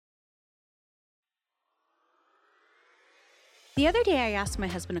The other day, I asked my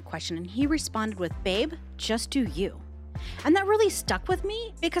husband a question and he responded with, "Babe, just do you." And that really stuck with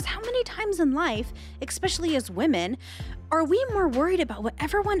me because how many times in life, especially as women, are we more worried about what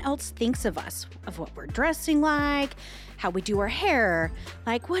everyone else thinks of us, of what we're dressing like, how we do our hair,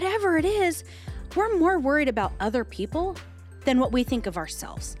 like whatever it is, we're more worried about other people than what we think of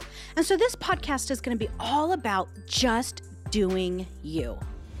ourselves. And so this podcast is going to be all about just doing you.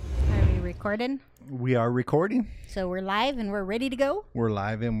 Are we recording? We are recording. So we're live and we're ready to go? We're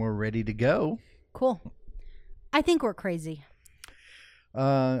live and we're ready to go. Cool. I think we're crazy.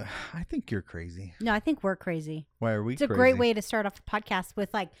 I think you're crazy. No, I think we're crazy. Why are we crazy? It's a great way to start off a podcast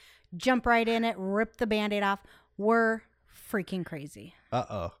with like jump right in it, rip the Band-Aid off. We're freaking crazy.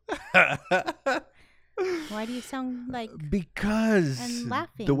 Uh-oh. Why do you sound like because and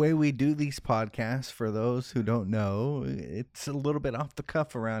laughing? The way we do these podcasts, for those who don't know, it's a little bit off the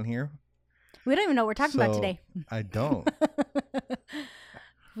cuff around here. We don't even know what we're talking about today. I don't.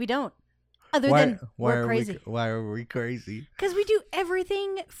 We don't. Other than we're crazy. Why are we crazy? Because we do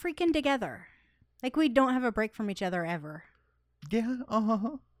everything freaking together. Like we don't have a break from each other ever. Yeah.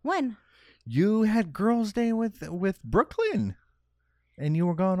 Uh-huh. When? You had Girls' Day with Brooklyn, and you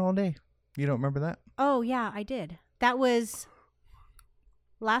were gone all day. You don't remember that? Oh, yeah, I did. That was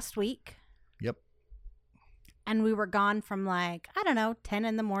last week. Yep. And we were gone from like, I don't know, 10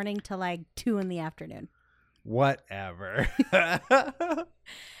 in the morning to like 2 in the afternoon. Whatever. When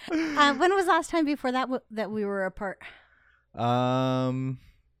was the last time before that that we were apart?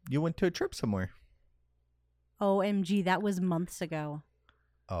 You went to a trip somewhere. OMG, that was months ago.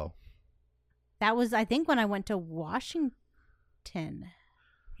 Oh. That was, I think, when I went to Washington.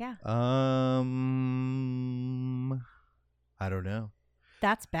 Yeah. I don't know.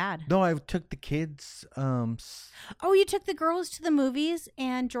 That's bad. No, I took the kids. Oh, you took the girls to the movies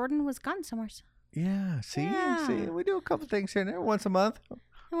and Jordan was gone somewhere. Yeah. See, we do a couple things here and there once a month.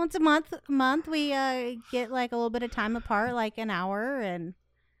 Once a month we get like a little bit of time apart, like an hour, and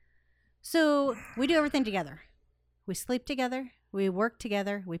so we do everything together. We sleep together, we work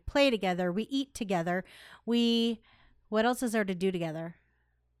together, we play together, we eat together. What else is there to do together?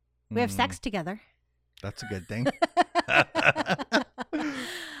 We have sex together. That's a good thing.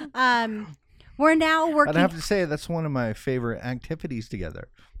 We're now working. I'd have to say that's one of my favorite activities together.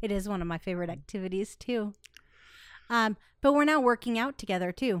 It is one of my favorite activities too. But we're now working out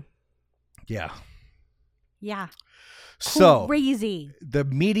together too. Yeah. Yeah. So crazy. The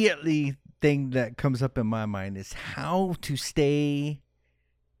immediately thing that comes up in my mind is how to stay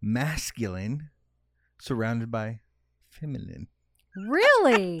masculine surrounded by feminine.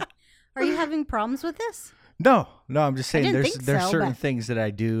 Really? Are you having problems with this? No, I'm just saying there's certain but things that I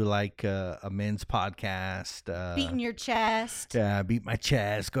do, like a men's podcast. Beating your chest. Yeah, beat my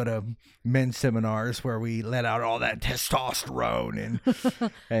chest. Go to men's seminars where we let out all that testosterone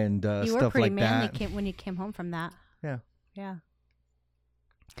and you were stuff pretty like manly that. when you came home from that. Yeah.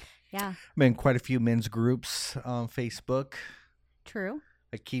 I'm in quite a few men's groups on Facebook. True.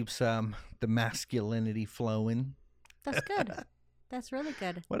 It keeps the masculinity flowing. That's good. That's really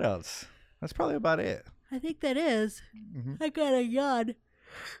good. What else? That's probably about it. I think that is. Mm-hmm. I got a yawn.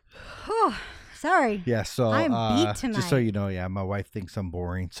 Oh, sorry. Yeah, so I'm beat tonight. Just so you know, my wife thinks I'm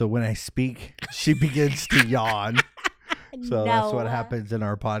boring. So when I speak, she begins to yawn. So that's what happens in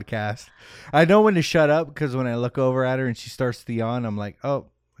our podcast. I know when to shut up because when I look over at her and she starts to yawn, I'm like, oh,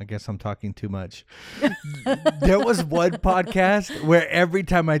 I guess I'm talking too much. There was one podcast where every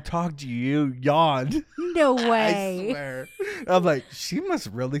time I talked to you, you yawned. No way. I swear. I'm like, she must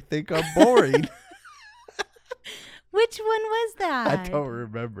really think I'm boring. Which one was that? I don't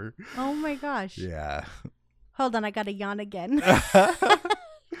remember. Oh my gosh. Yeah. Hold on, I got to yawn again. I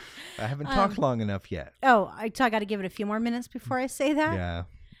haven't talked long enough yet. Oh, so I got to give it a few more minutes before I say that?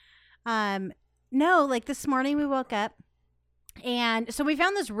 Yeah. No, like this morning we woke up and so we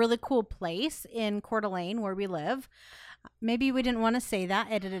found this really cool place in Coeur d'Alene where we live. Maybe we didn't want to say that.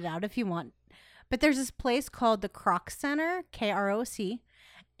 Edit it out if you want. But there's this place called the Kroc Center, KROC.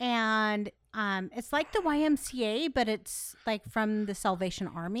 And it's like the YMCA, but it's like from the Salvation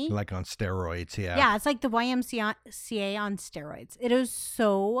Army. Like on steroids, yeah. Yeah, it's like the YMCA on steroids. It is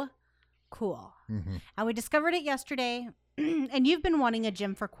so cool. Mm-hmm. And we discovered it yesterday. And you've been wanting a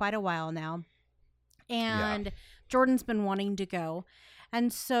gym for quite a while now. And Jordan's been wanting to go.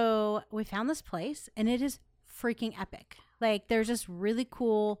 And so we found this place, and it is freaking epic. Like, there's this really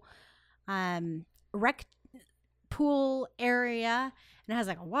cool rec pool area, and it has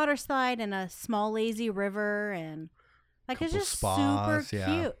like a water slide and a small lazy river, and like it's just spas, super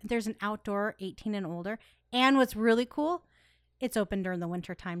cute. There's an outdoor 18 and older, and what's really cool it's open during the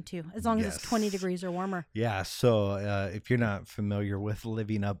winter time too, as long as it's 20 degrees or warmer. Yeah. So if you're not familiar with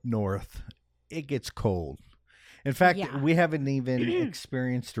living up north, it gets cold. In fact, we haven't even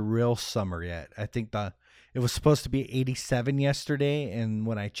experienced a real summer yet. I think it was supposed to be 87 yesterday, and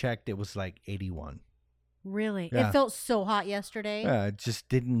when I checked, it was like 81. Really? Yeah. It felt so hot yesterday. Yeah, it just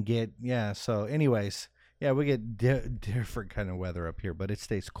didn't get, so anyways, we get different kind of weather up here, but it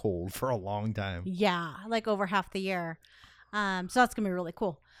stays cold for a long time. Yeah, like over half the year. So that's going to be really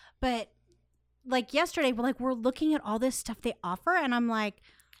cool. But like yesterday, we're looking at all this stuff they offer, and I'm like,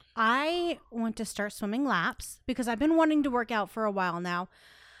 I want to start swimming laps because I've been wanting to work out for a while now.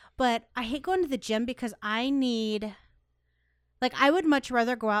 But I hate going to the gym because I would much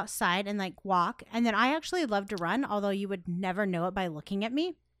rather go outside and like walk. And then I actually love to run, although you would never know it by looking at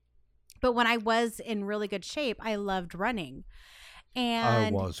me. But when I was in really good shape, I loved running.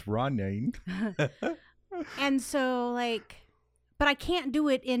 And I was running. And so but I can't do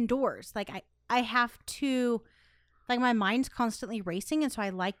it indoors. Like I have to, my mind's constantly racing. And so I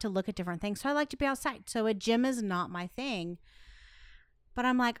like to look at different things. So I like to be outside. So a gym is not my thing. But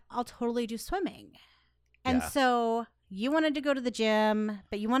I'm like, I'll totally do swimming. And so you wanted to go to the gym,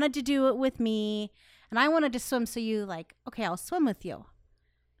 but you wanted to do it with me. And I wanted to swim. So you okay, I'll swim with you.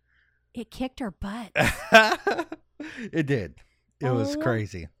 It kicked our butt. It did. It was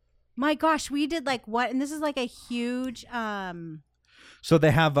crazy. My gosh, we did what? And this is a huge... So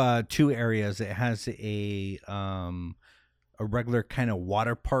they have 2 areas. It has a regular kind of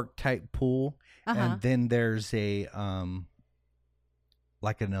water park type pool. And then there's a...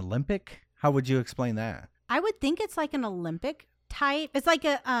 like an Olympic? How would you explain that? I would think it's like an Olympic type. It's like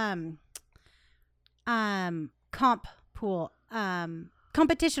a comp pool.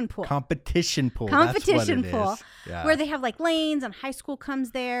 Competition pool. Competition pool. Competition That's what pool. it is. Yeah. Where they have lanes and high school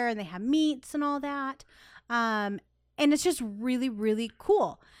comes there and they have meets and all that. And it's just really, really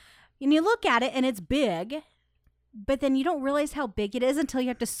cool. And you look at it and it's big. But then you don't realize how big it is until you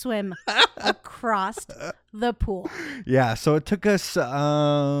have to swim across the pool. Yeah, so it took us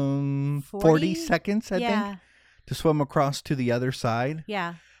 40 seconds, I think, to swim across to the other side.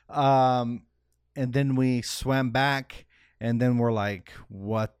 Yeah. And then we swam back, and then we're like,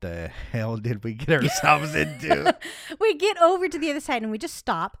 what the hell did we get ourselves into? We get over to the other side, and we just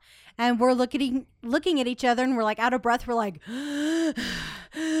stop, and we're looking at each other, and we're out of breath. We're like...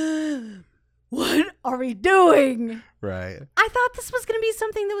 What are we doing? Right. I thought this was going to be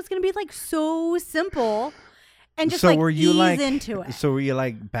something that was going to be so simple and just were you ease into it. So were you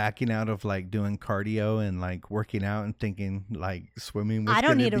backing out of doing cardio and working out and thinking swimming was I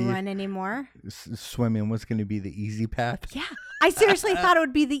don't need to run anymore. Swimming was going to be the easy path? Yeah. I seriously thought it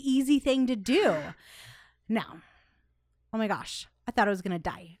would be the easy thing to do. No. Oh my gosh. I thought I was going to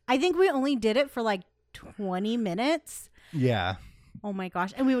die. I think we only did it for 20 minutes. Yeah. Oh my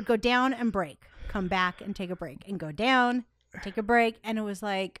gosh. And we would go down and break, come back and take a break, and go down, take a break. And it was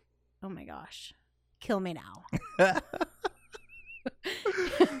oh my gosh, kill me now.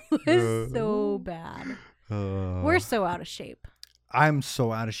 It was so bad. We're so out of shape. I'm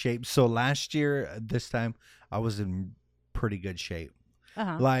so out of shape. So last year, this time, I was in pretty good shape.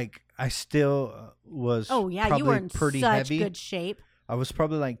 I still was. Oh yeah, you were in pretty such heavy. good shape. I was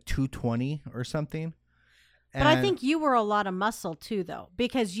probably 220 or something. But I think you were a lot of muscle too, though,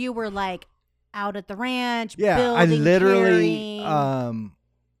 because you were out at the ranch. Yeah, building, I literally carrying.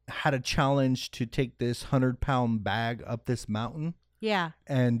 Had a challenge to take this 100-pound bag up this mountain. Yeah,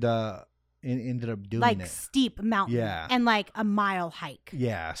 and ended up doing it. Steep mountain. Yeah, and a mile hike.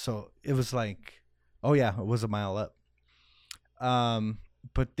 Yeah, so it was it was a mile up.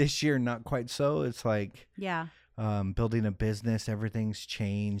 But this year not quite so. It's building a business, everything's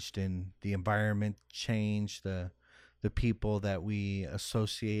changed, and the environment changed, the people that we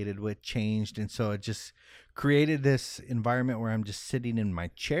associated with changed, and so it just created this environment where I'm just sitting in my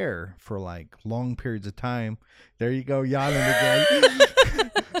chair for long periods of time. There you go, yawning again.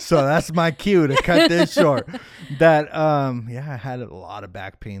 So that's my cue to cut this short. That I had a lot of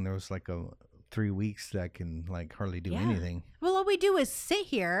back pain. There was 3 weeks that I can hardly do anything. Well, all we do is sit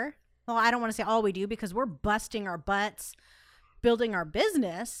here. Well, I don't want to say all we do because we're busting our butts building our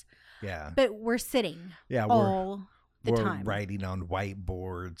business. Yeah. But we're sitting all the time. We're writing on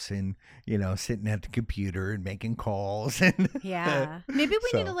whiteboards and, sitting at the computer and making calls. And yeah. Maybe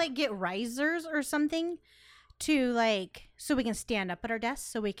we need to get risers or something to so we can stand up at our desks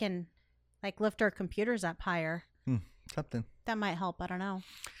so we can lift our computers up higher. Something. That might help. I don't know.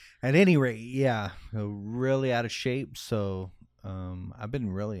 At any rate, really out of shape. So I've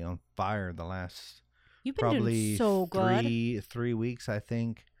been really on fire the last You've been probably doing so good. 3 weeks, I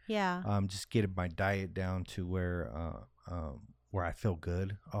think. Yeah. Just getting my diet down to where where I feel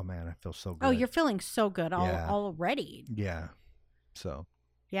good. Oh man, I feel so good. Oh, you're feeling so good Yeah. already. Yeah. So.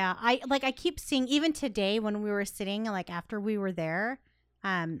 Yeah, I keep seeing, even today when we were sitting, like after we were there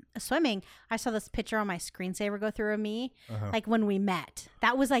swimming, I saw this picture on my screensaver go through of me, like when we met.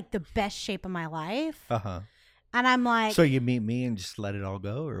 That was like the best shape of my life. And I'm like, so you meet me and just let it all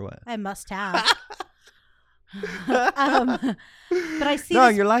go, or what? I must have. But I see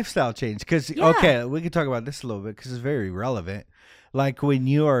your lifestyle changed because okay, we can talk about this a little bit because it's very relevant. Like when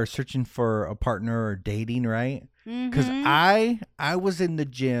you are searching for a partner or dating, right? Because I was in the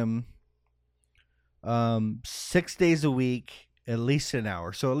gym 6 days a week, at least an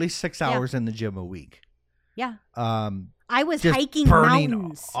hour, so at least 6 hours in the gym a week. Yeah. I was just hiking burning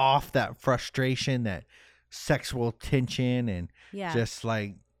mountains off that frustration, that sexual tension, and just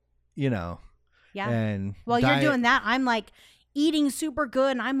like, Yeah. And while you're doing that, I'm like eating super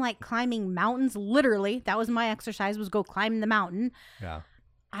good, and I'm like climbing mountains. Literally, that was my exercise, was go climb the mountain. Yeah.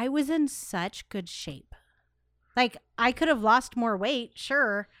 I was in such good shape. Like, I could have lost more weight,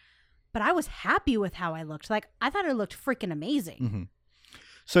 sure, but I was happy with how I looked. Like, I thought I looked freaking amazing.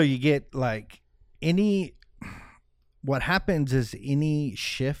 So you get like what happens is any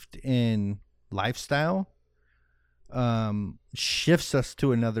shift in lifestyle shifts us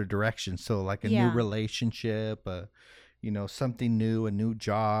to another direction. So like a new relationship, something new, a new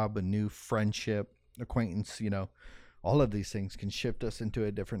job, a new friendship, acquaintance, all of these things can shift us into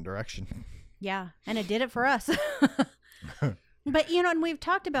a different direction. Yeah, and it did it for us. But, and we've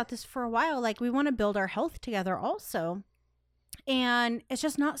talked about this for a while. Like, we want to build our health together also. And it's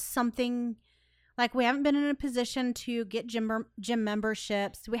just not something, like, we haven't been in a position to get gym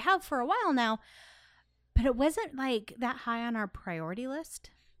memberships. We have for a while now, but it wasn't, like, that high on our priority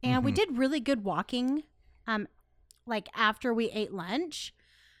list. And we did really good walking, like, after we ate lunch.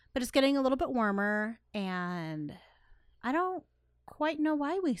 But it's getting a little bit warmer, and I don't quite know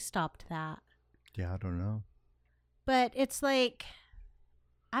why we stopped that. Yeah, I don't know. But it's like,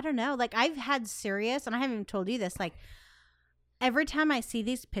 I don't know. Like, I've had serious, and I haven't even told you this, like, every time I see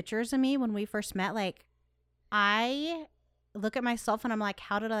these pictures of me when we first met, like, I look at myself and I'm like,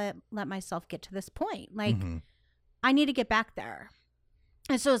 how did I let myself get to this point? Like, I need to get back there.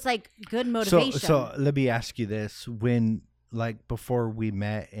 And so it's like good motivation. So let me ask you this. When, like, before we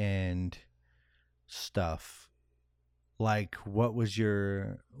met and stuff, like, what was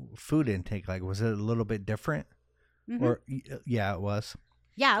your food intake like? Was it a little bit different? Or yeah, it was.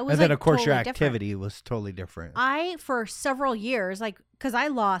 Yeah, it was. And then, like, of course, totally your activity was totally different. I, for several years, like, because I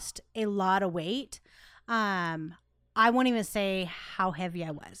lost a lot of weight. I won't even say how heavy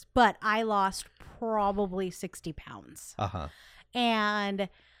I was, but I lost probably 60 pounds. And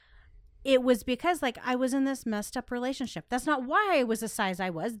it was because, like, I was in this messed up relationship. That's not why I was the size I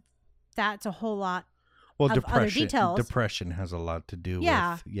was. That's a whole lot. Well, depression has a lot to do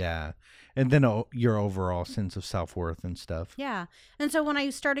with, and then your overall sense of self-worth and stuff. Yeah. And so when I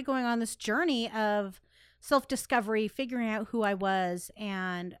started going on this journey of self-discovery, figuring out who I was,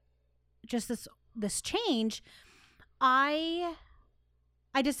 and just this change, I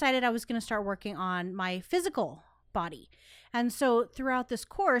decided I was going to start working on my physical body. And so throughout this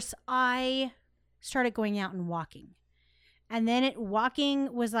course, I started going out and walking. And then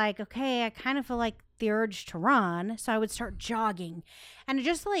walking was like, okay, I kind of feel like the urge to run. So I would start jogging. And it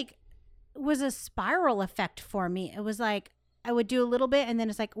just like was a spiral effect for me. It was like I would do a little bit and then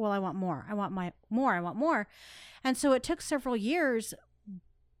it's like, well, I want more. I want more. And so it took several years,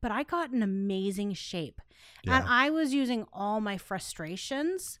 but I got in amazing shape. Yeah. And I was using all my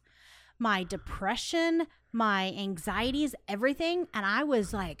frustrations, my depression, my anxieties, everything. And I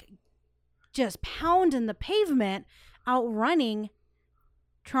was like just pounding the pavement, out running,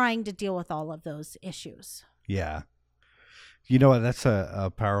 trying to deal with all of those issues. Yeah. You know, that's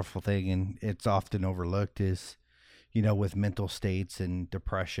a powerful thing, and it's often overlooked is, with mental states and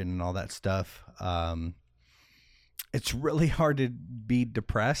depression and all that stuff. It's really hard to be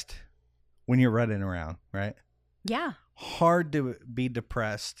depressed when you're running around, right? Yeah. Hard to be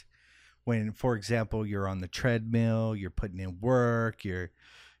depressed when, for example, you're on the treadmill, you're putting in work, you're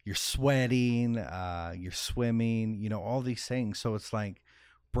sweating, you're swimming, all these things. So it's like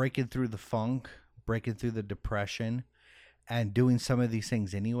breaking through the funk, breaking through the depression, and doing some of these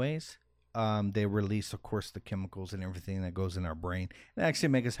things anyways. They release, of course, the chemicals and everything that goes in our brain and actually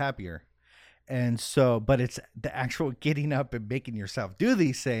make us happier. And so, but it's the actual getting up and making yourself do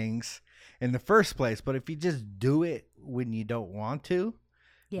these things in the first place. But if you just do it when you don't want to,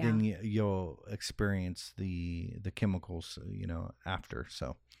 then you'll experience the chemicals, after.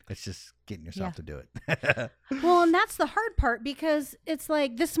 So it's just getting yourself to do it. Well, and that's the hard part, because it's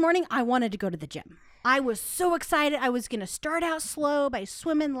like this morning I wanted to go to the gym. I was so excited. I was going to start out slow by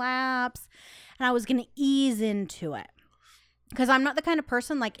swimming laps, and I was going to ease into it. Because I'm not the kind of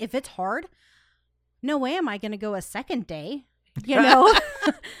person, like, if it's hard, no way am I going to go a second day, you know?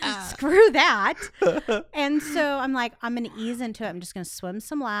 Screw that. And so I'm like, I'm going to ease into it. I'm just going to swim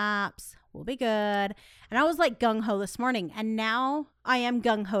some laps. We'll be good. And I was like gung-ho this morning, and now I am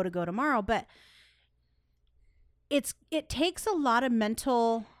gung-ho to go tomorrow. But it takes a lot of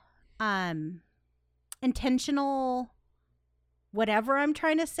mental... intentional whatever I'm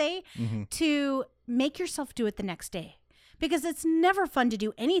trying to say to make yourself do it the next day, because it's never fun to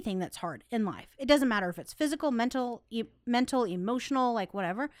do anything that's hard in life. It doesn't matter if it's physical, mental, emotional, like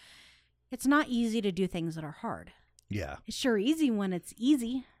whatever. It's not easy to do things that are hard. Yeah. It's sure easy when it's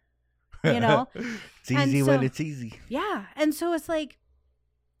easy, you know? It's easy when it's easy. Yeah. And so it's like,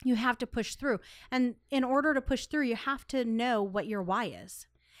 you have to push through. And in order to push through, you have to know what your why is.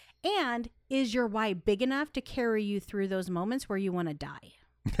 And is your why big enough to carry you through those moments where you want to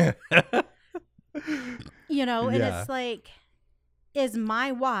die? You know, and it's like, is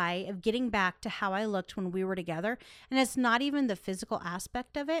my why of getting back to how I looked when we were together? And it's not even the physical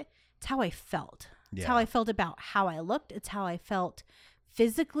aspect of it. It's how I felt. It's how I felt about how I looked. It's how I felt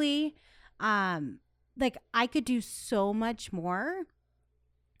physically. Like I could do so much more.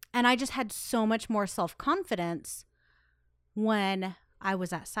 And I just had so much more self-confidence when I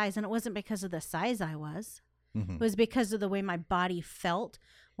was that size. And it wasn't because of the size I was. It was because of the way my body felt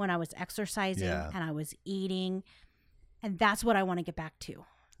when I was exercising and I was eating. And that's what I want to get back to.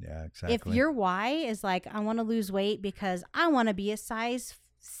 Yeah, exactly. If your why is like, I want to lose weight because I want to be a size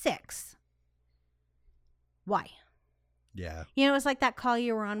 6. Why? Yeah. You know, it's like that call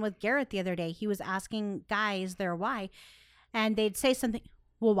you were on with Garrett the other day. He was asking guys their why. And they'd say something,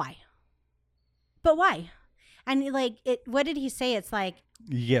 well, why? But why? And like, what did he say? It's like,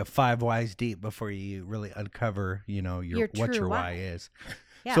 you get 5 whys deep before you really uncover, you know, what your why is.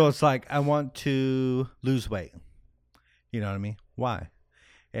 Yeah. So it's like, I want to lose weight. You know what I mean? Why?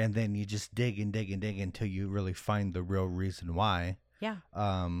 And then you just dig and dig and dig until you really find the real reason why. Yeah.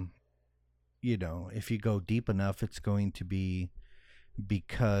 You know, if you go deep enough, it's going to be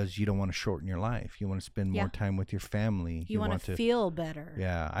because you don't want to shorten your life. You want to spend more time with your family. You want to feel better.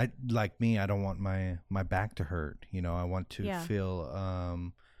 Yeah. I don't want my back to hurt. You know, I want to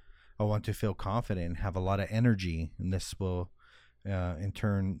feel confident and have a lot of energy, and this will in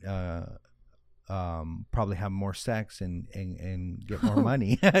turn probably have more sex and get more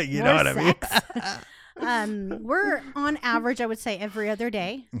money. You know what I mean? We're on average, I would say, every other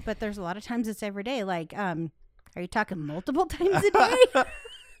day, but there's a lot of times it's every day. Like, are you talking multiple times a day?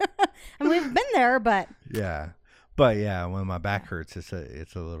 And we've been there, but when my back hurts, it's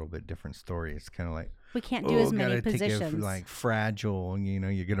a little bit different story. It's kind of like, we can't do as many positions. Take it like fragile, and you know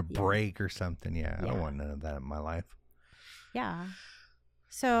you're gonna break or something. I don't want none of that in my life. Yeah.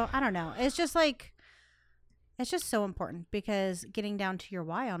 So I don't know. It's just like, it's just so important, because getting down to your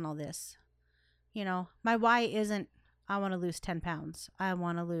why on all this, you know, my why isn't, I want to lose 10 pounds. I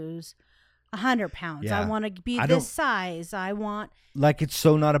want to lose 100 pounds. Yeah. I want to be this size. I want. Like, it's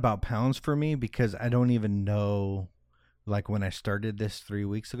so not about pounds for me, because I don't even know, like when I started this 3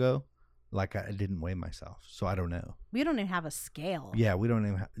 weeks ago, like I didn't weigh myself. So I don't know. We don't even have a scale. Yeah, we don't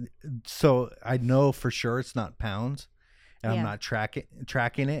even so I know for sure it's not pounds. And I'm not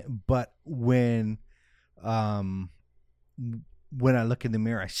tracking it, but when I look in the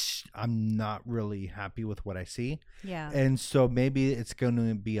mirror, I'm not really happy with what I see. Yeah. And so maybe it's going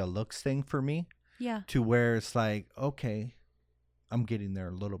to be a looks thing for me. Yeah. To where it's like, okay, I'm getting there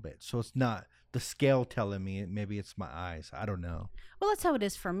a little bit. So it's not the scale telling me, maybe it's my eyes. I don't know. Well, that's how it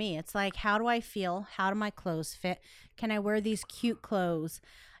is for me. It's like, how do I feel? How do my clothes fit? Can I wear these cute clothes?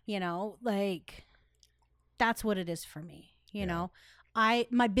 You know, like, that's what it is for me. You know,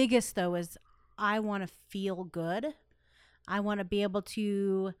 my biggest though is I want to feel good. I want to be able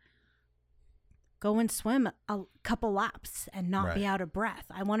to go and swim a couple laps and not be out of breath.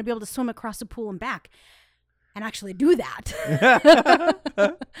 I want to be able to swim across the pool and back and actually do that.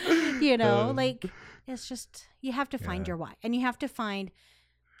 You know, like, it's just, you have to find your why, and you have to find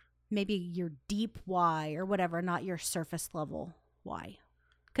maybe your deep why or whatever, not your surface level why,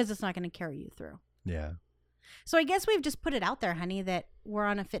 because it's not going to carry you through. Yeah. So I guess we've just put it out there, honey, that we're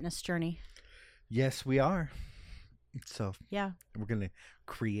on a fitness journey. Yes, we are. So we're going to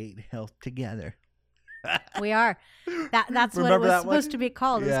create health together. We are. That's what it was supposed to be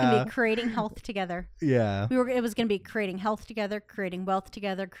called. It was going to be creating health together. Yeah. It was going to be creating health together, creating wealth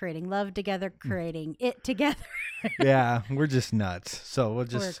together, creating love together, creating it together. Yeah, we're just nuts. So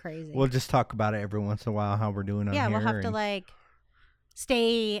we're crazy. We'll just talk about it every once in a while, how we're doing on here. Yeah, we'll have to like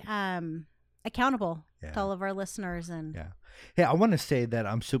stay accountable to all of our listeners. And hey, I want to say that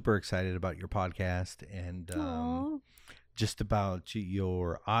I'm super excited about your podcast and just about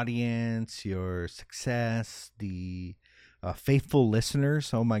your audience, your success, the faithful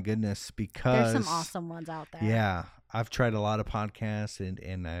listeners. Oh my goodness, because there's some awesome ones out there. Yeah, I've tried a lot of podcasts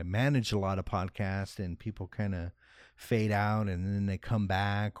and I manage a lot of podcasts, and people kind of fade out and then they come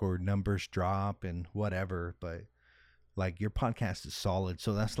back or numbers drop and whatever. But like your podcast is solid,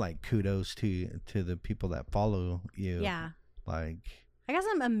 so that's like kudos to the people that follow you. Yeah, like I got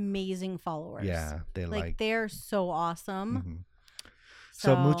some amazing followers. Yeah, they're so awesome. Mm-hmm.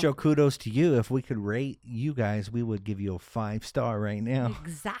 So mucho kudos to you. If we could rate you guys, we would give you a 5-star right now.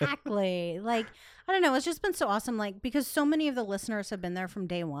 Exactly. Like, I don't know. It's just been so awesome. Like, because so many of the listeners have been there from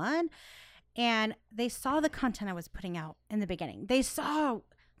day one and they saw the content I was putting out in the beginning. They saw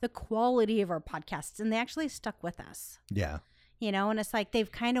the quality of our podcasts and they actually stuck with us. Yeah. You know, and it's like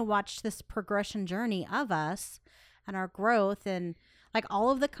they've kind of watched this progression journey of us and our growth, and like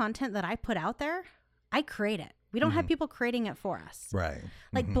all of the content that I put out there, I create it. We don't have people creating it for us. Right.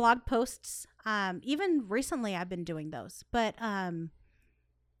 Like blog posts. Even recently I've been doing those, but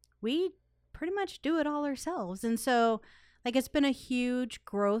we pretty much do it all ourselves. And so like it's been a huge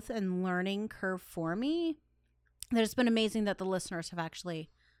growth and learning curve for me. It's been amazing that the listeners have actually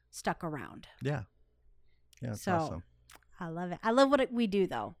stuck around. Yeah. Yeah. That's so awesome. I love it. I love what we do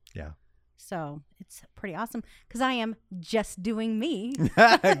though. Yeah. So it's pretty awesome because I am just doing me.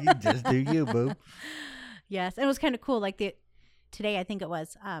 You just do you, boo. Yes. And it was kind of cool. Like today, I think it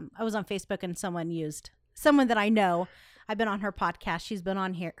was, I was on Facebook and someone that I know, I've been on her podcast. She's been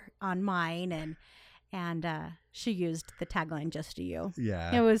on here on mine and she used the tagline, just do you.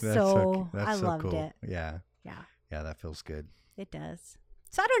 Yeah. It was I loved cool. it. Yeah. Yeah. Yeah. That feels good. It does.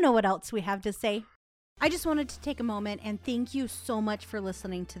 So I don't know what else we have to say. I just wanted to take a moment and thank you so much for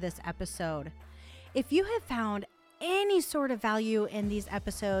listening to this episode. If you have found any sort of value in these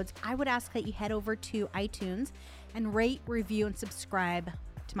episodes, I would ask that you head over to iTunes and rate, review, and subscribe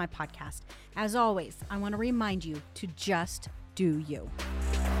to my podcast. As always, I want to remind you to just do you.